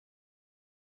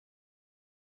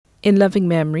In loving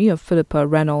memory of Philippa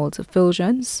Reynold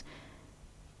Philgence,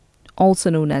 also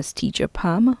known as Teacher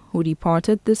Pam, who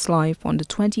departed this life on the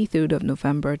 23rd of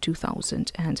November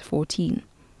 2014.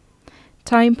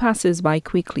 Time passes by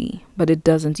quickly, but it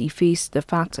doesn't efface the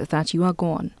fact that you are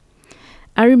gone.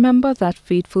 I remember that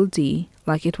fateful day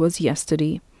like it was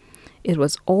yesterday. It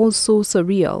was all so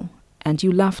surreal, and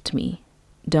you left me,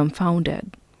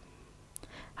 dumbfounded.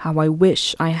 How I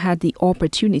wish I had the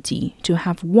opportunity to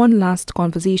have one last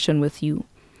conversation with you.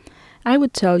 I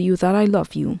would tell you that I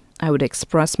love you. I would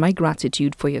express my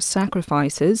gratitude for your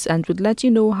sacrifices and would let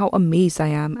you know how amazed I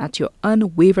am at your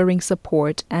unwavering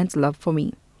support and love for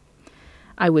me.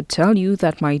 I would tell you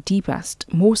that my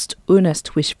deepest, most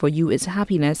earnest wish for you is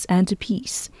happiness and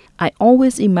peace. I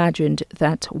always imagined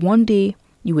that one day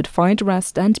you would find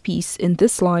rest and peace in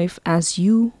this life as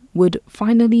you would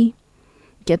finally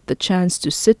get the chance to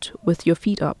sit with your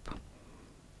feet up,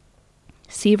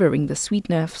 savoring the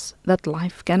sweetness that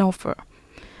life can offer.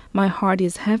 My heart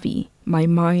is heavy, my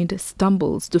mind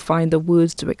stumbles to find the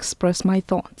words to express my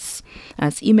thoughts,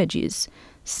 as images,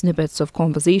 snippets of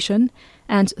conversation,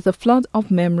 and the flood of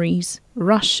memories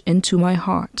rush into my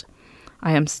heart.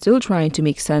 I am still trying to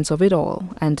make sense of it all,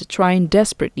 and trying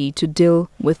desperately to deal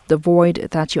with the void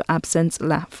that your absence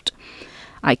left.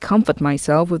 I comfort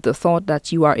myself with the thought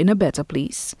that you are in a better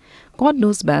place. God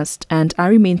knows best, and I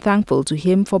remain thankful to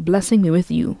Him for blessing me with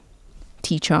you.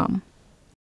 T-Charm.